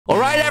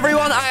Alright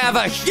everyone, I have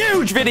a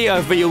huge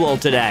video for you all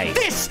today.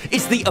 This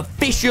is the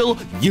official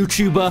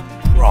YouTuber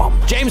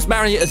Prom. James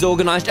Marriott has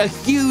organised a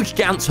huge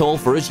dance hall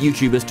for us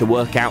YouTubers to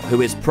work out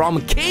who is Prom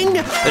King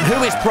and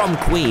who is Prom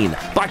Queen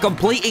by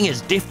completing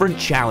his different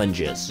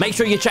challenges. Make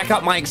sure you check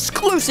out my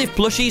exclusive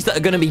plushies that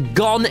are going to be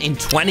gone in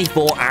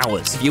 24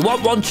 hours. If you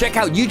want one, check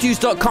out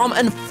youtube.com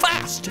and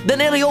fast. They're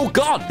nearly all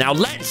gone. Now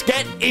let's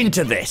get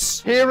into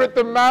this. Here at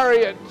the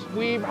Marriott,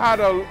 we've had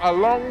a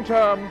long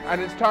term and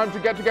it's time to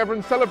get together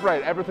and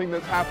celebrate everything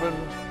that's happened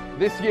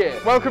this year.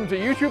 Welcome to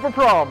YouTuber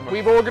Prom.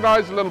 We've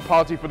organised a little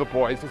party for the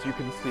boys, as you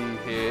can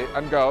see here,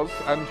 and girls,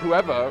 and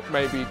whoever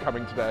may be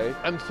coming today.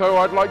 And so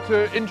I'd like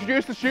to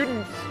introduce the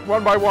students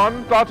one by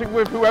one, starting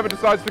with whoever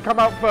decides to come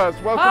out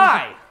first. Welcome.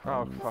 Hi!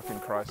 Oh, fucking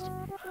Christ.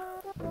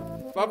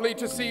 Lovely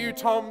to see you,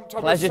 Tom.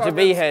 Pleasure to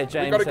be here,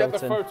 James. We've got to get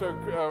the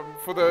photo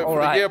for the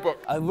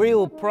yearbook. A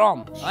real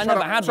prom. I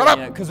never had one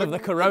yet because of the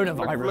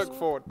coronavirus. Look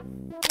forward.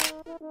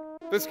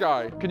 This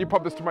guy, can you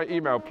pop this to my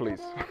email,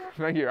 please?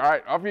 Thank you. All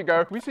right, off you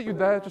go. Can we sit you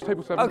there, just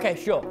table 7?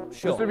 Okay, sure.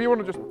 Just if you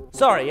want to just...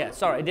 Sorry,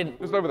 I didn't.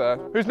 Just over there.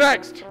 Who's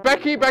next?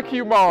 Becky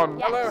Mon.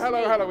 Yes.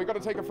 Hello. We've got to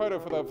take a photo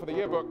for the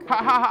yearbook.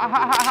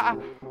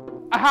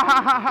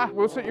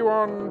 We'll sit you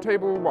on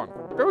table 1.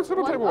 Go sit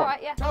on table 1.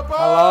 Right, yeah. Tubbo!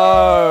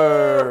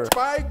 Hello!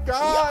 My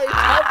guy,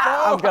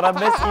 Tubbo! I'm gonna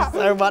miss you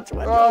so much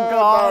when you're No,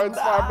 gone. it's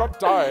fine. I'm not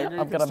dying.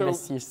 I'm gonna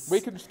miss you. We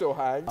can still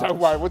hang. Don't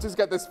worry, we'll just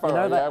get this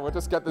photo, We'll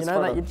just get this photo.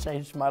 You know that you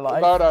changed my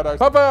life? No.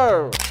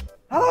 Tubbo!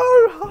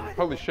 Hello! Hi!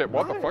 Holy shit,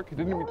 what the fuck? You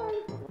didn't even...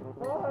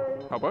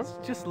 Tubbo?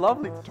 It's just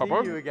lovely to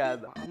Tubbo? see you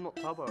again. I'm not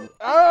Tubbo.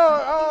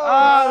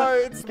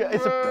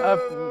 It's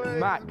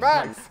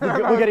Max.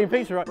 We're getting a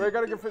picture, right? We're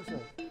getting a picture.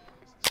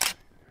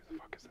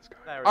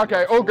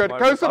 Okay, all good.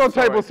 Go sit on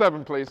table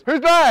 7, please. Who's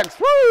next?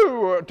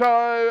 Woo!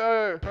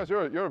 Guys,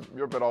 you're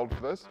a bit old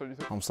for this. What do you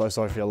think? I'm so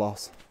sorry for your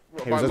loss.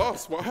 My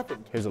loss? What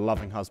happened? He was a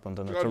loving husband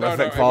and a No,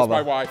 terrific it father.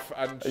 was my wife,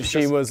 and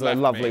she was a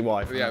lovely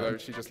wife. Yeah, no,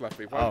 she just left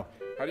me. Oh.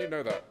 How do you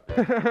know that?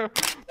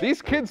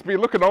 These kids be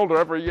looking older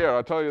every year,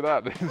 I tell you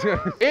that.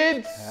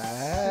 It's...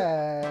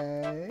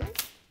 Hey.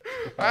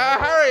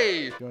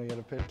 Harry! Do you want to get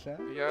a picture?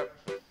 Yep.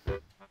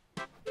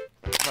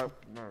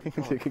 No. We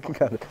can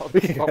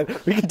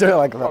do it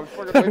like that.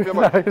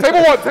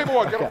 Table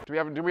one. Get off.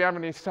 Do we have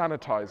any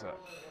sanitizer?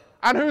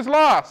 And who's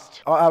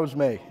last? Oh, that was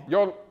me.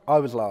 I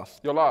was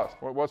last. You're last.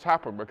 What's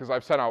happened? Because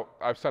I've sent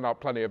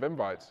out plenty of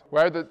invites.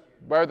 Where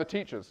are the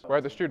teachers? Where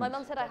are the students? My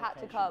mum said I had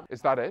to come.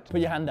 Is that it?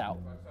 Put your hand out.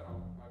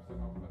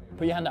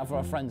 Put your hand out for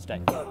our Friends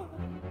Day.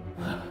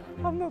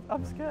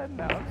 I'm scared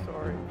now, I'm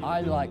sorry.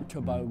 I like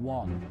Tubbo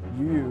 1.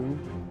 You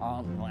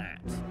aren't that.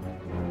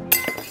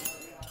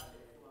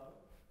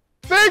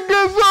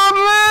 Fingers on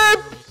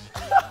lips!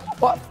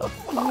 What the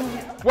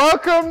fuck?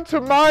 Welcome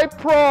to my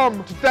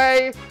prom.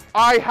 Today,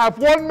 I have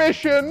one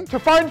mission, to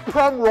find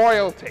prom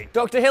royalty.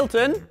 Dr.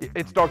 Hilton?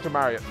 It's Dr.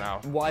 Marriott now.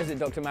 Why is it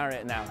Dr.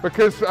 Marriott now?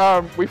 Because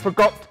we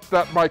forgot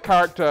that my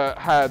character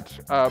had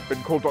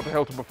been called Dr.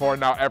 Hilton before, and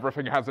now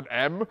everything has an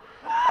M.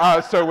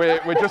 So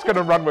we're just going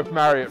to run with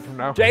Marriott from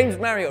now. James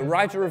Marriott,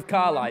 writer of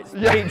Car Lights,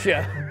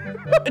 teacher.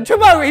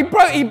 Tubbo, he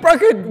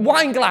broke a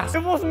wine glass.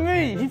 It wasn't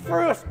me. He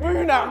threw a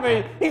spoon at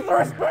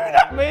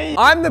me.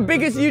 I'm the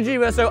biggest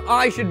YouTuber, so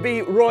I should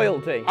be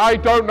royalty. I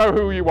don't know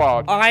who you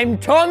are. I'm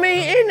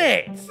Tommy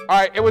Innit. All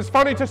right, it was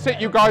funny to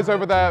sit you guys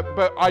over there,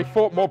 but I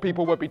thought more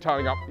people would be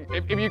turning up.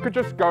 If you could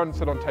just go and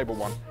sit on table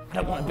 1. I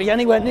don't want to be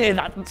anywhere near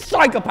that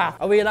psychopath.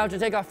 Are we allowed to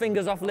take our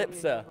fingers off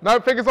lips, sir? No,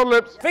 fingers on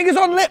lips. Fingers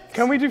on lips.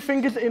 Can we do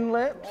fingers in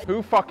lips?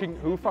 Who fucking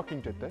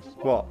did this?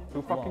 What?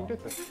 Who fucking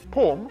did this?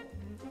 Prom?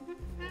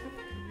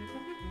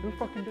 Who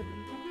fucking did this?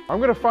 I'm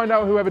gonna find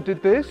out whoever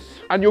did this,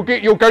 and you're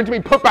going to be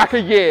put back a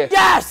year.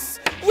 Yes!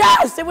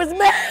 Yes, it was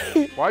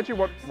me! Why would you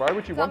want Tell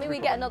me to we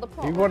get another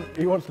prom.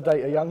 He wants to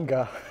date a young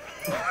girl.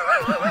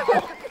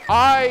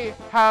 I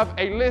have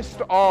a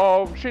list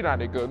of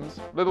shenanigans,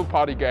 little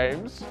party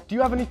games. Do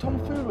you have any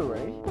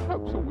tomfoolery?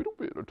 Perhaps a little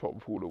bit of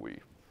tomfoolery.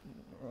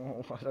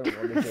 Oh, I don't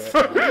want to do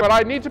it. But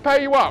I need to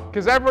pay you up,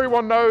 because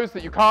everyone knows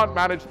that you can't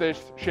manage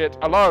this shit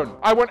alone.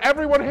 I want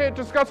everyone here to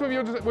discuss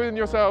within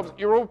yourselves.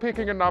 You're all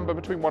picking a number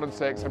between 1 and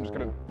 6. I'm just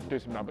going to do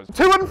some numbers.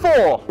 2 and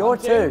 4. You're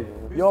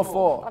 2. You're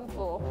 4. I'm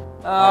 4.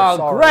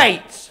 Oh,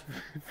 great!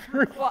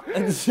 1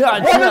 and 6.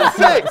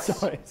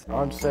 Sorry.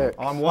 I'm 6.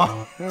 I'm 1.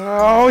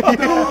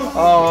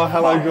 Oh,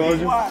 hello,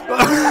 gorgeous.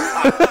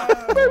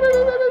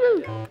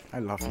 I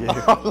love you.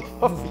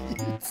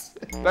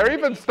 They're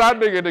even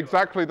standing in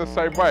exactly the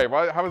same way.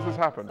 How has this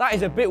happened? That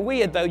is a bit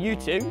weird though, you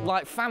two.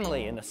 Like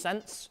family in a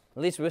sense.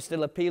 At least we're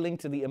still appealing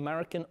to the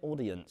American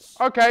audience.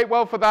 Okay,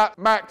 well for that,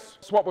 Max,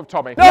 swap with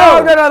Tommy.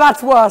 No,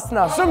 that's worse.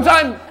 No.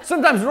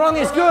 Sometimes wrong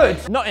is good.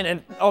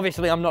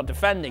 Obviously I'm not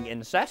defending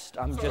incest.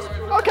 I'm just...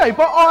 Okay,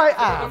 but I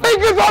am.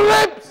 Fingers on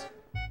lips!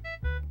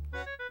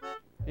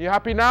 You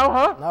happy now,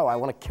 huh? No, I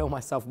want to kill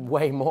myself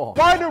way more.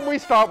 Why don't we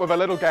start with a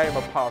little game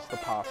of pass the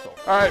parcel?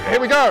 All right, here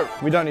we go.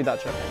 We don't need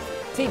that check.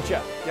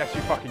 Teacher. Yes,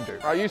 you fucking do.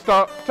 All right, you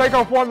start. Take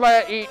off 1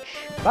 layer each.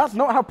 That's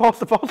not how pass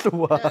the parcel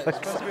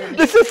works.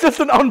 This is just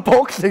an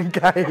unboxing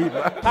game.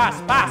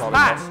 Pass.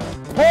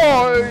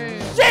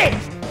 Poise. Shit!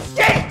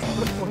 Shit!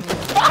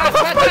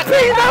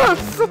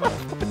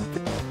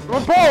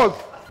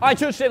 Pause! I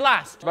touched it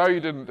last. No, you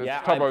didn't. It's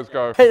Yeah, Tubbo's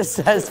go. It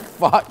says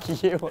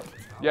fuck you.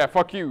 Yeah,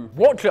 fuck you.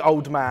 Watch it,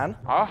 old man.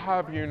 I'll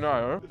have you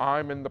know,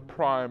 I'm in the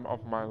prime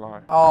of my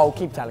life. Oh,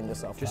 keep telling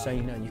yourself. Just so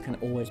you know, you can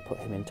always put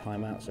him in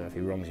timeout, so if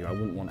he wrongs you, I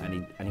wouldn't want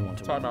anyone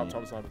to Time wrong out, you.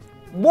 Tom Simons.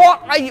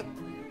 What are you?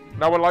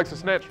 No one likes a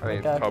snitch. I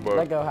think it's Go. Tubbo.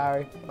 Let go,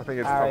 Harry. I think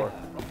it's Harry. Tubbo.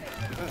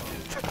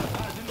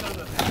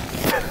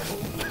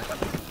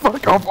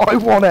 Fuck off, I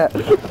want it.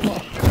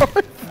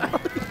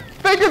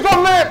 Fingers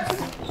on lips!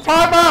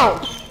 Time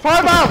out!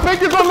 Time out!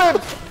 Fingers on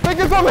lips!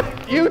 Fingers on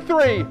lips! You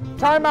three,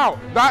 time out.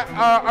 That,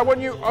 I want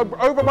you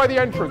over by the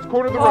entrance,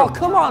 corner of the Oh, room.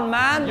 come on,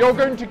 man. You're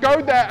going to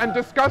go there and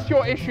discuss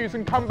your issues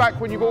and come back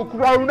when you've all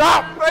grown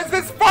up. Is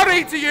this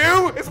funny to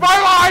you? Is my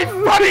life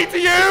funny to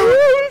you?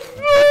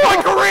 Is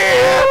my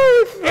career?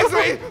 Is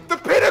it the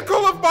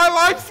pinnacle of my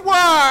life's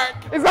work?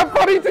 Is that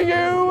funny to you?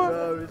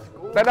 No, it's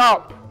cool. Then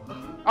up.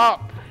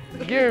 Up.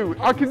 You.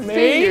 I can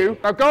see you.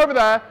 Now go over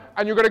there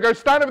and you're going to go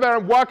stand over there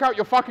and work out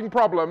your fucking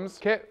problems.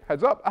 Kit,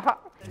 heads up. Aha.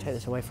 Take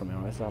this away from me,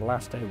 right? It's our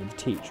last day with the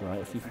teach, right?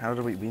 If you... How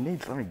do we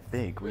need something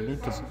big. We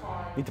need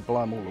to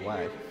blow them all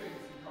away.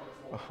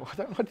 Oh, I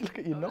don't want to look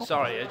at you now.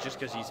 Sorry, it's just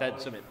because you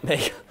said something.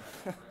 Big.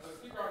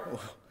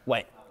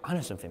 Wait, I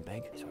know something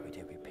big. It's what we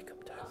do. We pick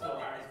up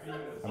Toby.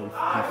 And we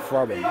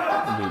throw him.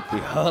 We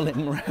hurl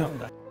him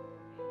around.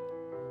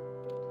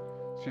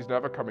 She's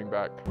never coming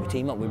back. We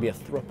team up. We'd be a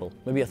thruple.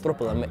 We'd be a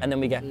thruple, and then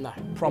we get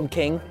prom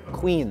king,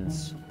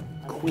 queens.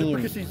 Because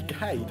Queens. he's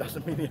gay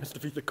doesn't mean he has to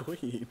be the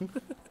queen.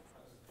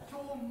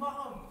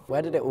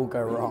 Where did it all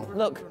go wrong?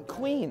 Look,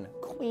 queen.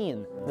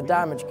 The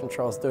damage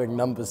control's doing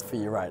numbers for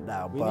you right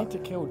now, We but need to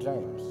kill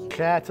James.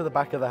 Chair to the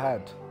back of the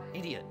head.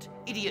 Idiot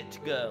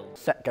girl.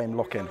 Set game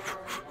lock in.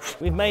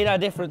 We've made our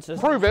differences.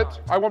 Prove it.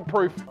 I want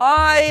proof.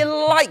 I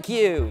like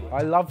you.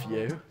 I love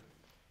you.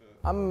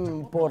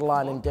 I'm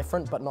borderline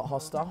indifferent, but not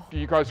hostile.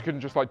 You guys can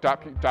just like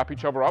dap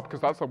each other up because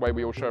that's the way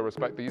we all show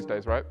respect these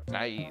days, right?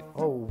 Nice.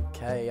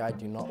 Okay, I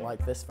do not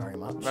like this very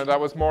much. No, that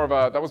was more of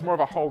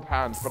a hold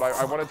hand, but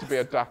I want it to be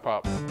a dap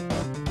up.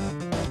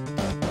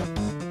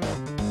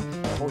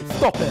 Oh,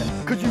 stop it!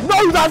 Because you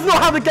know that's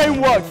not how the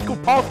game works. It's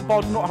called pass the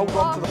ball, not hold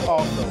on to the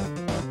parcel.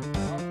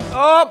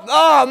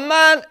 Oh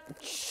man.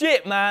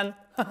 Shit, man.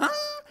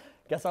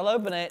 Guess I'll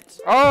open it.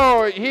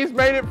 Oh, he's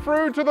made it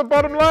through to the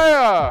bottom Oh my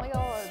layer.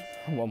 god.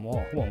 One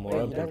more You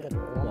don't open. get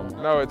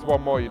one. No, it's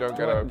one more. You don't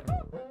get open.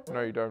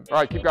 No, you don't. All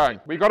right, keep going.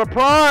 We got a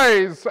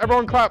prize.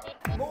 Everyone clap.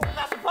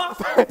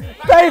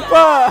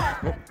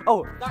 Paper!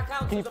 Oh,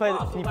 can you play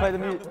the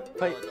music?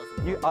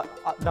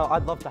 No,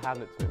 I'd love to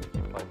hand it to him if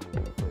you play the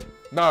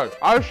music. No,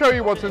 I'll show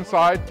you what's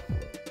inside.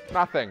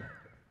 Nothing.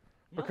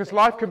 Because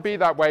life can be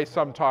that way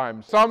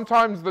sometimes.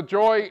 Sometimes the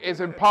joy is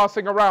in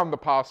passing around the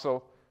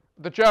parcel,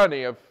 the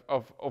journey of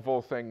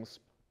all things.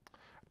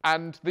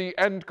 And the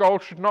end goal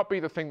should not be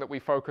the thing that we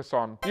focus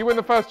on. You win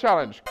the first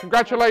challenge.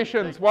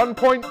 Congratulations. 1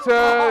 point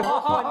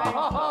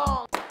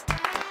to...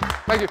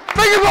 Thank you.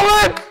 Fingers on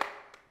lips!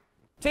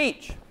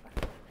 Teach.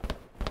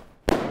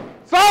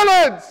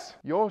 Silence!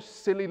 Your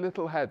silly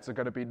little heads are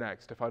going to be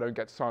next if I don't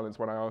get silence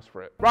when I ask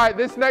for it. Right,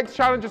 this next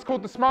challenge is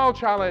called the Smile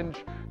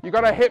Challenge. You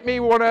got to hit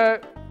me one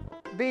of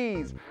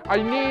these.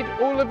 I need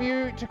all of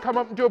you to come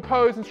up and do a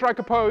pose and strike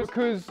a pose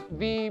because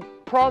the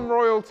prom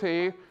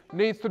royalty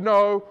needs to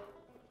know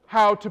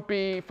how to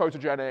be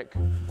photogenic.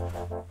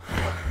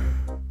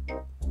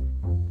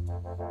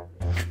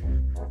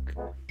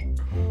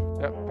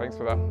 Yep, thanks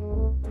for that.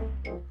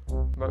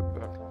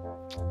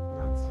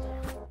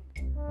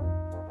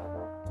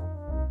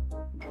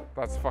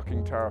 That's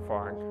fucking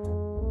terrifying.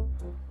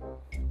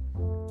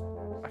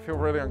 I feel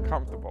really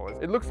uncomfortable.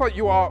 It looks like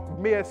you are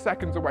mere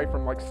seconds away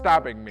from like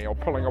stabbing me or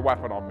pulling a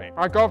weapon on me.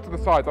 I go off to the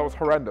side. That was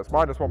horrendous.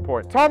 -1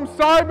 point. Tom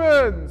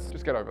Simons!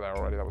 Just get over there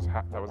already. That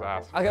was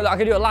ass. I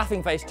could do a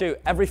laughing face too.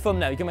 Every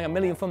thumbnail. You can make a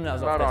million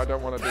thumbnails No, off no, I this.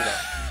 don't want to do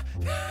that.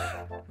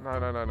 No.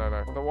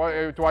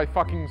 Do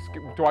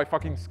I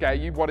fucking scare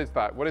you? What is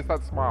that? What is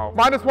that smile?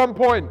 -1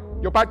 point.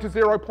 You're back to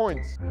 0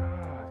 points.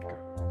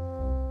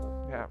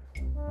 Yeah,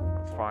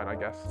 that's fine, I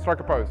guess.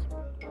 Strike a pose.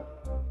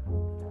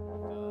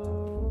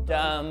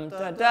 Dum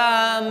da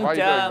dum Why are you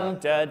dum doing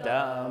da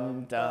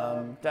dum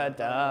dum da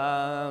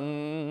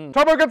dum.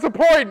 Tubbo gets a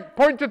point.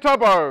 Point to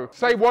Tubbo.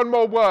 Say one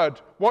more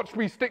word. Watch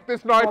me stick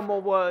this knife. One more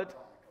word.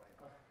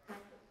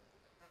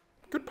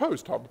 Good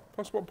pose, Tom.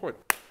 +1 point.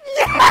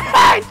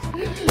 Yes!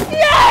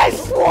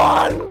 Yes!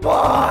 1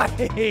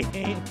 point!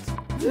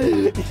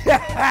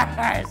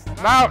 Yes!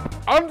 Now,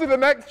 on to the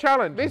next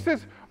challenge. This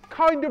is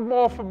kind of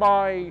more for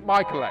my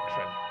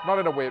collection. Not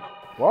in a weird...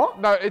 What?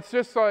 No, it's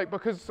just like,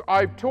 because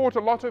I've taught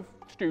a lot of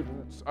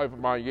students over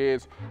my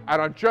years, and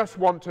I just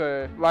want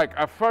to, like,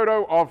 a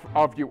photo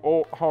of you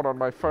all. Hold on,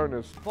 my phone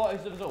is...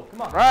 Photos of us all,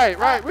 come on.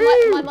 Right,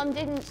 woo! My mum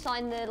didn't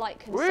sign the like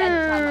consent to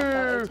have my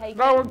photo taken.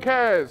 No one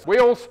cares. We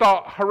all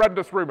start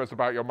horrendous rumours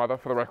about your mother,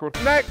 for the record.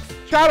 Next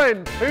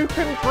challenge: who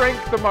can drink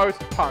the most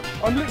punch?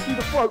 I'm literally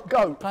the throat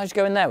goat. Can I just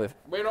go in there with?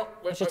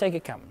 Let's Just take a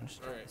camera.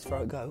 Let's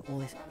throw it go.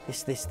 All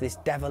this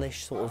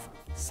devilish sort of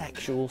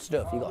sexual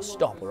stuff. You got to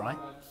stop, all right?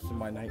 It's in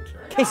my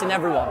nature. Kissing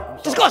everyone.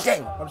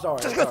 Disgusting. I'm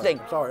sorry.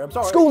 Disgusting. I'm sorry. I'm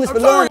sorry. School is for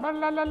learning. La,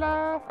 la, la,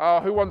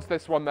 la. Who wants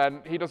this one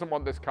then? He doesn't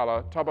want this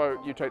colour. Tubbo,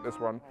 you take this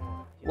one.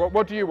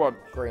 What do you want?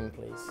 Green,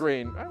 please.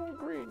 Green. I want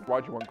green. Why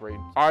do you want green?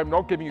 I'm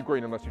not giving you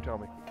green unless you tell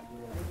me.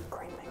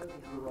 Green.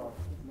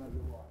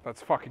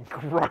 That's fucking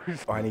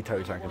gross. I need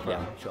toe tank as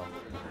well. Yeah, sure.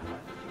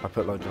 I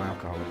put loads of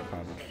alcohol in the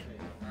punch.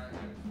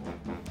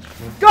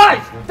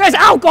 Guys, there's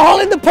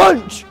alcohol in the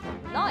punch.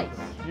 Nice.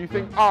 You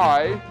think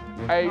I,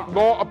 a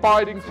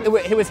law-abiding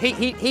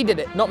He did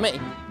it, not me.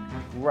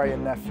 Ray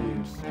and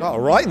nephews. All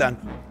right then.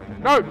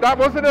 No, that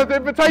wasn't an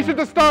invitation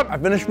to stunt. I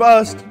finished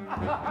first.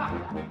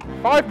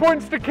 5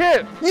 points to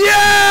Kit.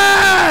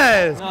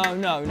 Yes!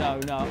 No.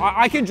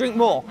 I can drink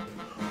more.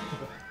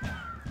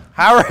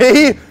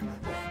 Harry!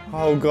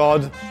 Oh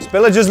God.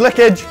 Spillage's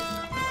lickage.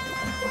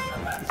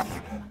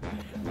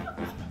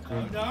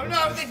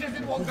 No, this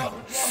isn't what got.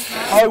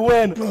 I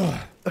win.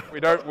 We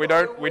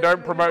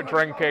don't promote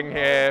drinking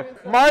here.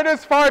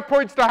 -5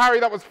 points to Harry.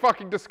 That was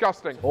fucking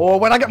disgusting. Or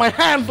when I get my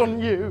hands on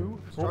you.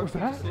 What was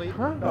that?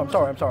 Huh? No, I'm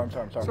sorry.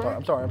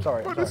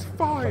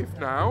 -5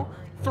 now.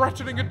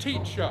 Threatening a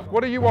teacher.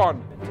 What are you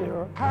on?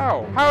 0.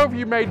 How? How have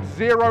you made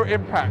 0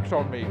 impact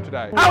on me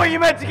today? How are you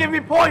meant to give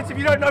me points if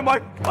you don't know my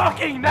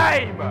fucking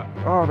name?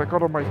 Oh, they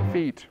got on my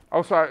feet.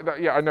 Also,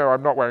 yeah, I know,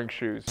 I'm not wearing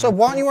shoes. So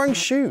why aren't you wearing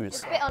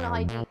shoes? Bit on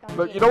ID.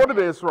 Look, you know what it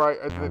is, right?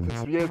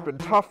 This year's been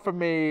tough for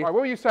me. Right, what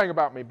were you saying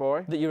about me,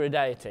 boy? That you're a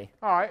deity.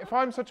 All right, if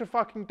I'm such a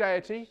fucking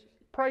deity,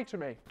 pray to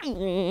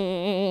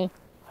me.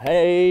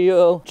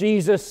 Hail,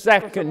 Jesus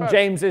second,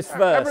 James is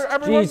first.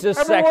 Jesus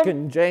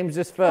second, James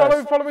is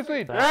first. Follow his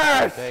lead.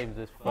 Yes! James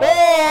is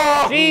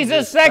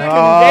Jesus second,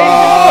 James is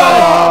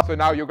first. So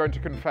now you're going to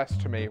confess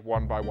to me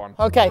one by one.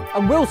 Okay,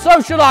 and we'll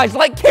socialise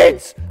like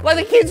kids, like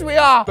the kids we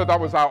are. So that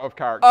was out of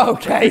character.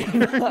 Okay.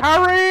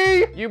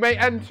 Harry, you may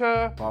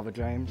enter. Father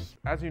James.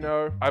 As you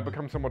know, I've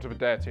become somewhat of a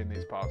deity in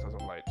these parts as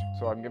of late.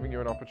 So I'm giving you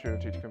an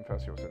opportunity to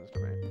confess your sins to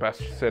me.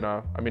 Best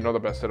sinner, I mean not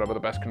the best sinner, but the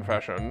best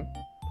confession.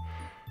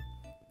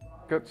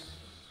 Gets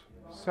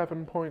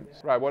 7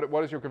 points. Right,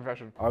 what is your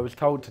confession? I was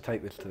told to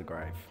take this to the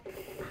grave.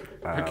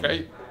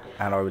 Okay.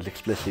 And I was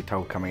explicitly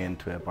told coming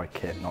into it by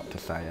Kit not to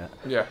say it.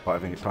 Yeah. But I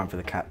think it's time for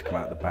the cat to come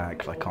out of the bag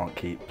because I can't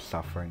keep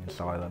suffering in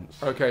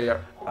silence. Okay, yeah.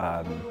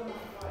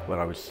 When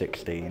I was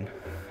 16,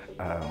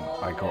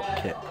 I got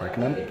Kit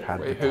pregnant.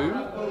 Wait, who?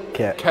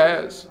 Kit.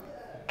 Cares?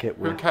 Kit.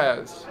 Who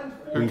cares?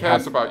 Who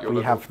cares about your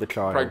have the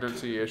child.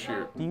 pregnancy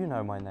issue? Do you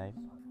know my name?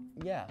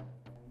 Yeah,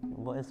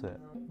 What is it?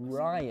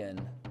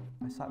 Ryan.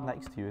 I sat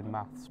next to you in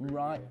maths.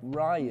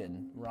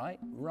 Ryan, right?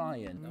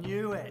 Ryan.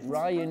 Knew it.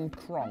 Ryan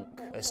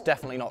Kronk. It's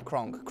definitely not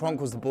Kronk.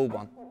 Kronk was the bald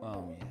one.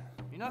 Oh, yeah.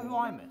 You know who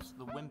I miss?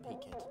 The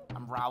wimpy kid.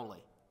 I'm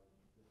Rowley.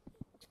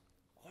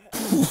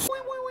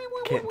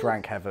 Kit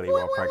drank heavily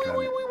while pregnant.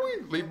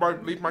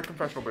 Leave my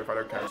confessional booth, I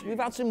don't care. We've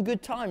had some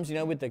good times, you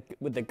know, with the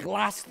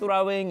glass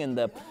throwing and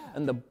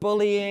the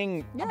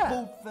bullying.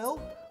 Yeah.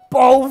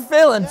 Bold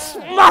Phil and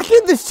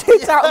smacking the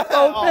shit out of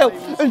Bold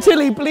Phil until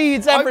he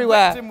bleeds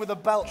everywhere. Him with a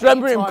belt.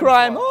 Remember him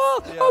crying,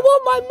 "Oh, I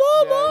want my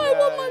mum, I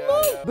want my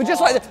mum." But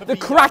just like the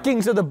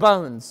crackings of the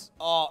bones.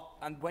 Oh,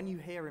 and when you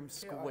hear him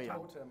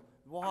squeal,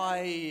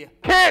 why?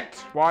 Kit!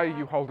 Why are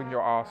you holding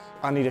your ass?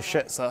 I need a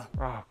shit, sir.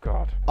 Oh,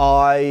 God.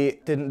 I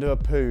didn't do a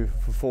poo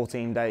for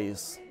 14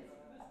 days.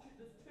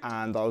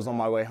 And I was on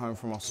my way home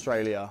from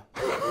Australia.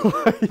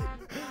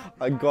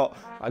 I got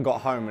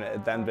home and it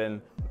had then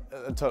been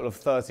a total of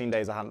 13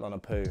 days I hadn't done a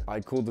poo. I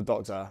called the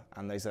doctor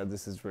and they said,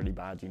 this is really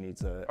bad, you need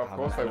to have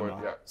course an they enema.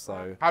 would, yeah.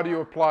 So How do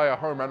you apply a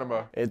home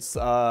enema? it's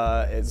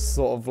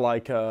sort of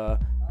like a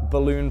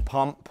balloon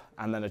pump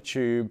and then a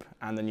tube,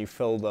 and then you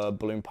fill the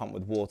balloon pump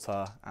with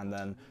water, and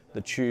then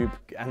the tube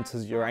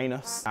enters your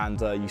anus,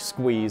 and you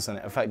squeeze, and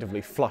it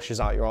effectively flushes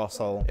out your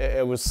arsehole.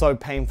 It was so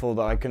painful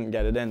that I couldn't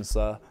get it in,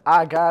 sir.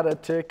 I got a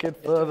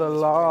ticket for the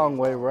long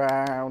way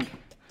round.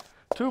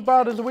 2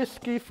 bottles of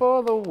whiskey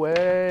for the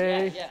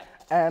way. Yeah.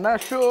 And I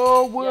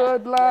sure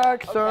would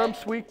like some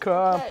sweet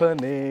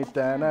company.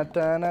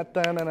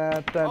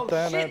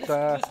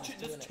 Da-na-da-na-da-na-da-da-na-da.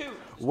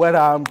 When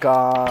I'm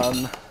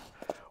gone.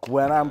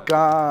 When I'm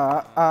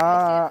gone.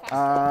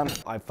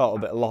 I felt a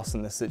bit lost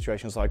in this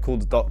situation, so I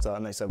called the doctor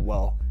and they said,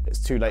 well,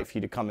 it's too late for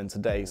you to come in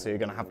today, so you're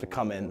gonna have to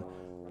come in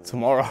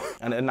tomorrow.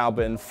 And it had now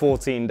been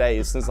 14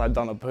 days since I'd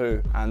done a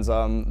poo, and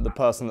the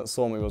person that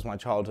saw me was my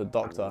childhood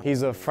doctor.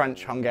 He's a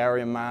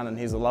French-Hungarian man, and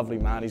he's a lovely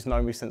man. He's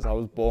known me since I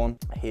was born.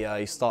 He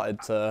started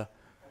to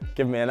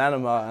give me an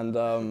enema, and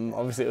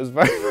obviously it was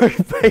very, very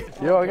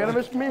painful. You're gonna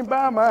miss me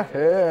by my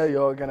hair.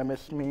 You're gonna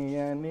miss me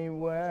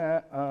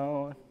anywhere.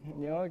 Oh,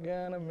 You're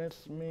gonna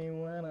miss me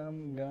when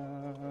I'm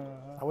gone.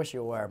 I wish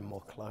you were wearing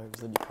more clothes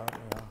than you currently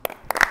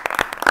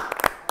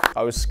are.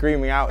 I was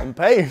screaming out in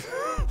pain.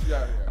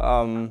 Yeah.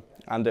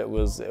 And it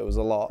was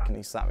a lot. And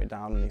he sat me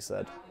down and he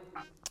said,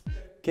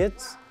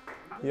 "Kids,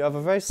 you have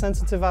a very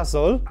sensitive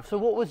asshole." So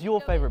what was your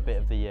favourite bit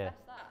of the year?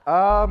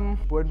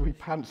 When we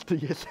pantsed the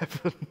year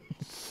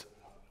 7s.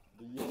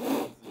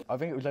 I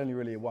think it was only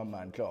really a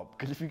one-man job,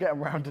 because if you get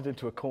them rounded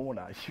into a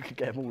corner, you could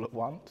get them all at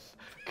once.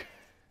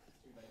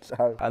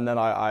 So. And then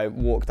I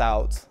walked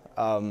out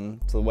to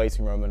the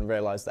waiting room and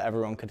realised that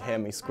everyone could hear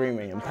me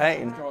screaming in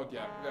pain. God,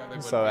 yeah.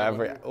 They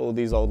So all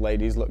these old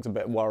ladies looked a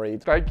bit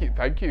worried. Thank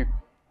you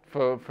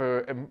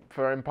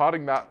for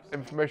imparting that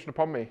information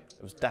upon me.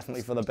 It was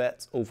definitely for the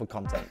bit, all for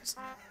content.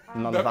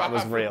 None of that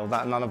was real.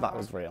 None of that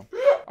was real.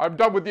 I'm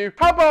done with you.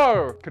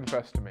 Tubbo!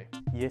 Confess to me.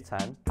 Year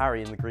 10,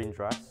 Harry in the green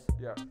dress,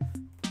 Yeah.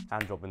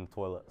 hand job in the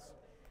toilets.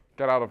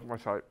 Get out of my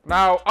sight.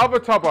 Now, other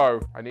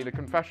Tubbo. I need a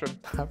confession.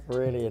 I've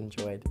really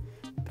enjoyed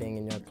being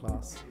in your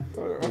class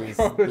these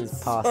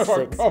past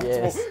 6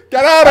 years.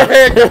 Get out of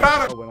here! Get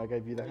out of When I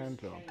gave you the hand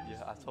job.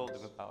 Yeah, I told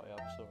him about it,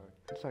 I'm sorry.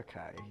 It's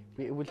okay.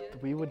 We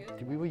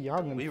were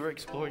young and We were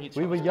exploring each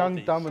we were other's young,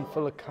 bodies. dumb, and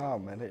full of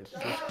cum, and it's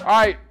just.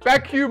 Alright,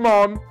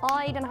 Becumon.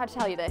 I don't know how to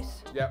tell you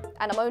this. Yep.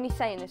 And I'm only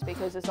saying this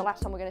because it's the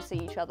last time we're going to see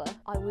each other.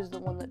 I was the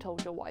one that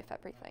told your wife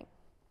everything.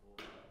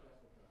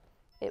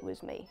 It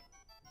was me.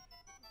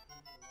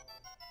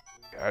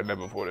 I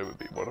never thought it would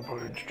be one of my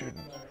own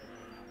students.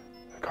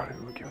 I can't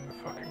even look you in the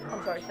fucking eye.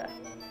 I'm sorry, sir.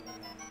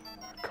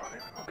 I can't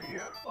even look at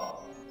you.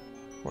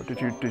 What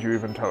did you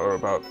even tell her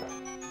about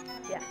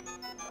Yeah,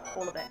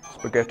 all of it.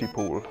 spaghetti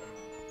pool?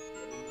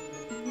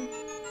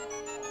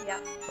 Yeah,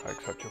 I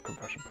accept your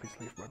confession. Please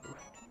leave my booth.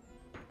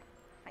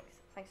 thanks.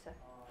 Thanks, sir.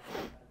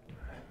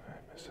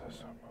 I miss her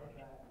so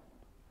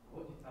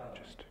much.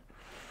 Just.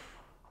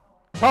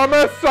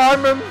 Thomas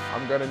Simon!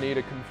 I'm gonna need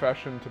a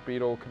confession to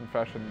beat all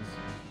confessions.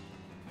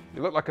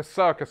 You look like a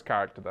circus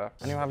character there.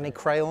 Anyone have any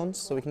crayons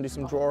so we can do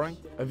some drawing?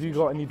 Have you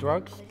got any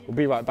drugs? We'll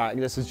be right back.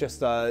 This is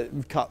just,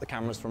 we've cut the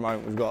cameras for a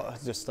moment. We've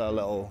got just a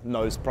little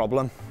nose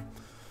problem.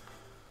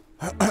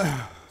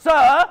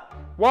 Sir,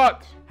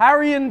 What?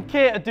 Harry and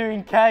Kit are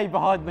doing K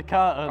behind the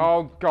curtain.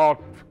 Oh God,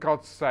 for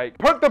God's sake.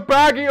 Put the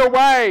baggie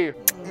away!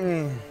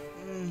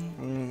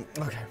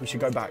 Okay, we should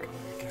go back.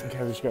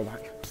 Okay, we should go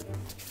back.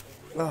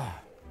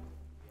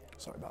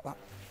 Sorry about that.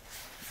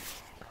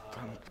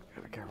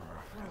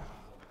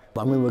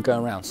 When we were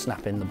going around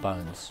snapping the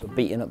bones,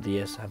 beating up the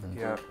year 7s,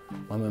 Yeah.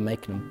 when we were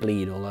making them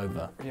bleed all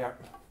over, Yeah.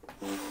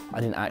 I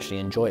didn't actually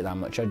enjoy it that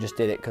much. I just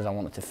did it because I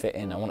wanted to fit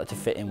in. I wanted to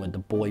fit in with the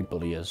boy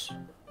bulliers,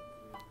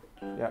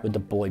 Yeah. with the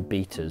boy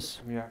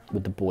beaters, Yeah.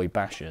 with the boy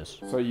bashers.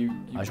 So you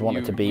I just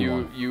wanted to be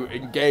one. You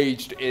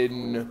engaged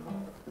in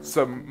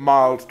some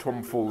mild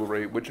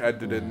tomfoolery, which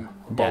ended in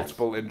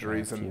multiple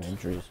injuries A few and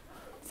injuries,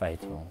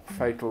 fatal.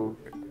 fatal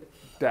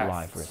death.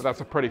 Life risk. So that's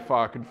a pretty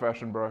fire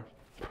confession, bro.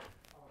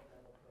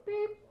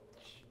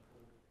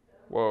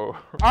 Whoa.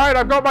 Alright,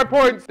 I've got my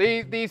points.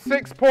 The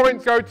 6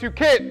 points go to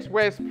Kit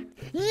Wisp.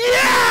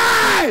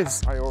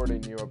 Yes! I already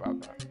knew about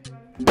that.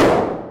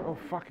 Oh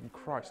fucking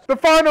Christ. The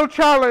final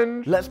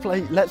challenge! Let's play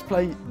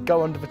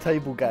go under the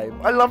table game.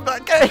 I love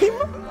that game.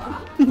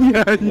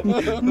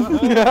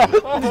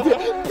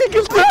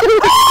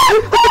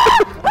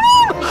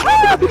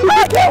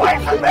 Get away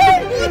from me!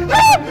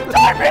 No!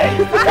 Don't me!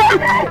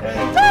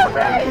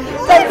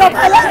 Take off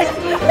my legs!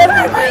 Let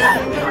off my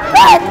legs!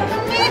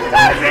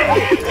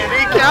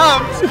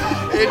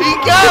 In he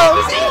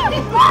comes!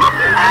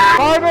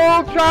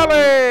 Final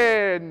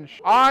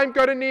challenge! I'm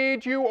gonna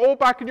need you all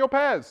back in your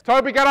pairs.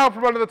 Toby, get out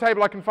from under the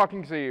table, I can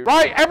fucking see you.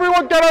 Right,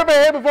 everyone get over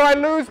here before I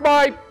lose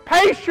my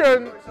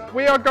patience!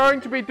 We are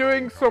going to be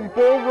doing some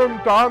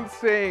ballroom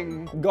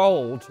dancing.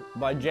 Gold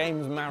by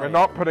James Marriott. We're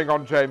not putting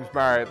on James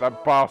Marriott,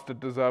 that bastard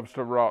deserves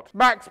to rot.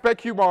 Max,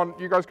 Becumon,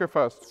 you guys go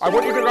first. I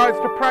want you guys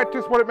to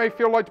practice what it may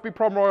feel like to be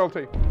prom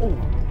royalty.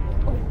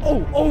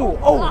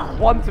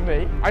 One to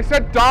me. I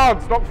said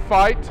dance, not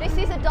fight. This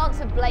is a dance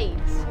of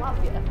blades.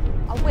 Love you.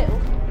 I will.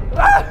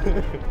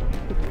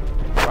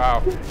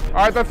 Wow.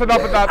 Alright, that's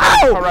enough of that.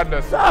 That's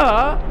horrendous.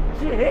 Sir,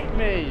 she hit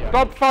me.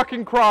 Stop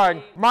fucking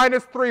crying.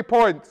 -3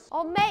 points.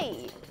 Oh,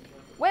 mate.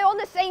 We're on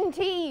the same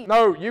team.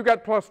 No, you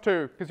get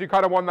 +2, because you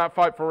kind of won that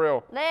fight for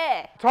real.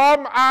 There.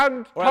 Tom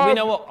and Right, Tom.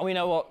 we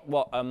know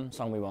what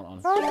song we want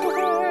on.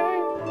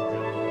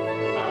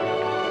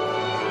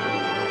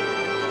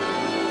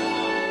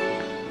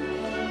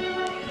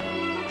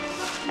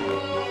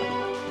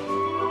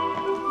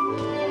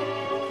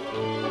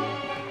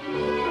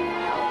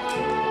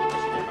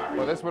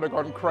 Well, this would have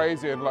gone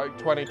crazy in like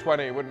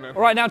 2020, wouldn't it?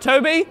 All right, now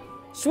Toby,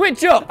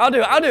 switch up. I'll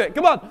do it,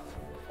 come on.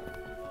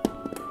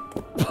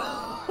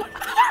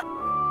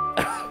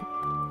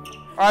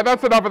 Alright,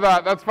 that's enough of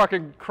that. That's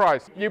fucking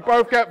Christ. You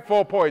both get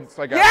 4 points,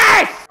 I guess.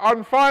 Yes!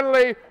 And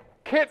finally,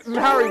 Kit and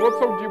Harry, what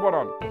song do you want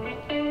on?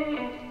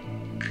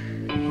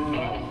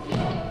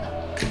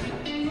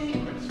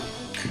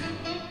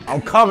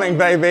 I'm coming,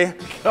 baby.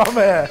 Come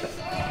here.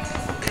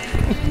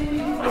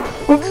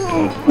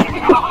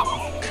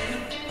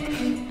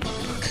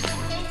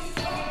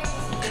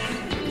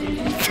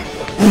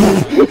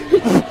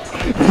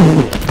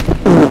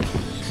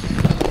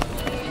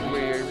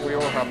 We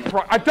all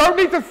have. I don't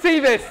need to see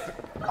this.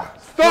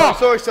 Stop!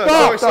 Sorry, sir.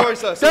 Stop. Sorry,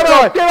 sir. Get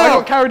off! Get I off!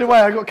 got carried away.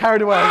 I got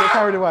carried away.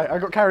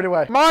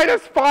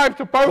 -5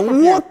 to both of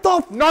you. What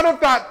the? None of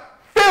that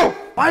filth.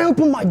 I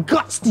opened my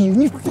guts to you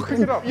and you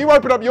fucking... You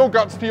opened up your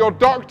guts to your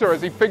doctor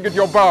as he fingered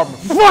your bum.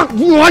 Fuck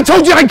you! I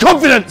told you I had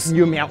confidence!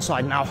 You and me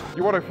outside now.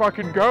 You want to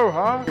fucking go,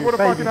 huh? You want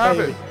to Baby, fucking have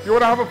baby. it? You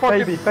want to have a fucking...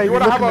 Baby, you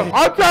want to look have at a... me.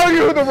 I'll tell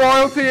you who the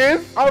royalty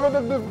is. Other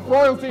than the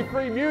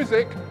royalty-free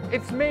music,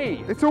 it's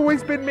me. It's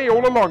always been me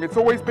all along. It's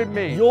always been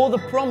me. You're the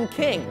prom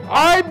king.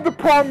 I'm the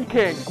prom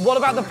king. What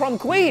about the prom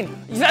queen?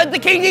 You said the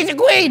king needs a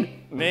queen.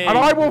 Me. And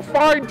I will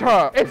find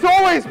her. It's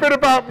always been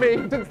about me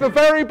since the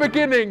very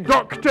beginning.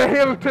 Dr.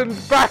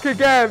 Hilton's back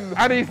again,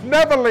 and he's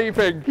never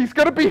leaving. He's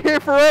gonna be here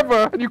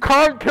forever, and you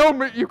can't kill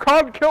me. You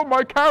can't kill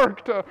my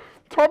character.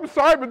 Tom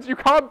Simons, you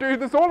can't do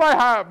this. All I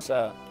have.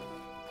 Sir,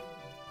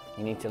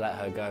 you need to let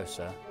her go,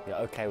 sir. You're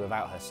okay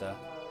without her, sir.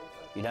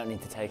 You don't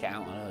need to take it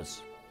out on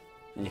us.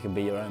 You can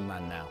be your own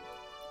man now.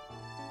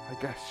 I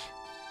guess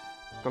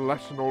the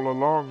lesson all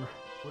along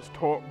was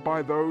taught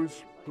by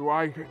those who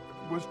I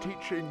was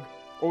teaching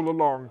all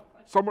along.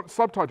 Someone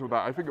subtitle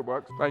that, I think it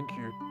works. Thank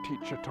you,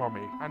 Teacher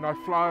Tommy. And I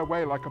fly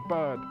away like a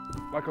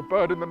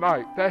bird in the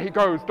night. There he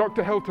goes,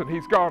 Dr. Hilton,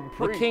 he's gone,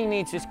 The free. king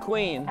needs his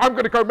queen. I'm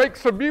gonna go make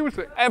some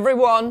music.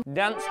 Everyone,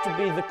 dance to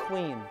be the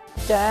queen.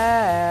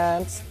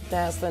 Dance,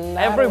 dance the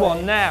night Everyone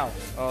away. now.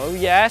 Oh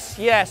yes,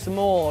 yes,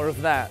 more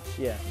of that.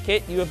 Yeah.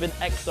 Kit, you have been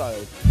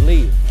exiled.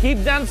 Leave.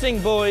 Keep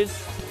dancing, boys.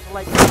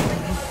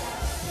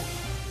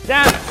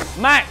 Dance,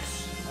 Max.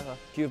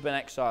 You've been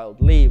exiled.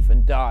 Leave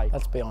and die.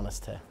 Let's be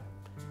honest here.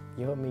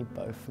 You and me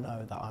both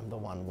know that I'm the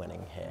one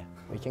winning here.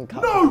 We can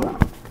cut.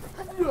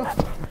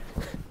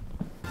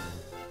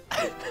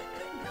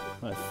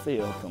 I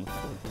feel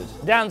conflicted.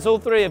 Dance, all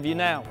three of you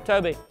now.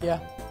 Toby, Yeah,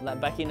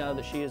 let Becky know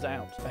that she is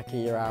out. Becky,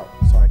 you're out.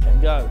 Sorry, King.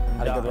 Go.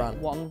 Had a die. good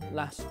run. One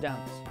last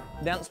dance.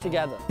 Dance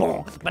together.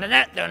 More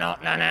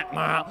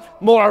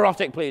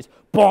erotic, please.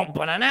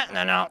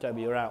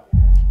 Toby, you're out.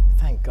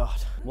 Thank God.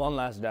 One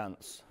last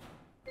dance.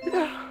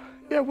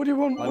 Yeah, what do you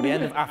want? By What the do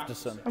end you... of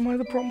Aftersun. Am I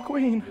the prom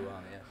queen?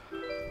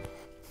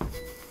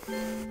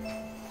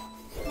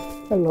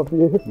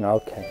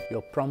 Okay.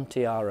 Your prom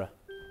tiara.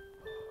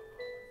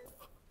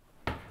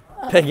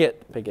 Pick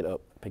it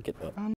up. Pick it up.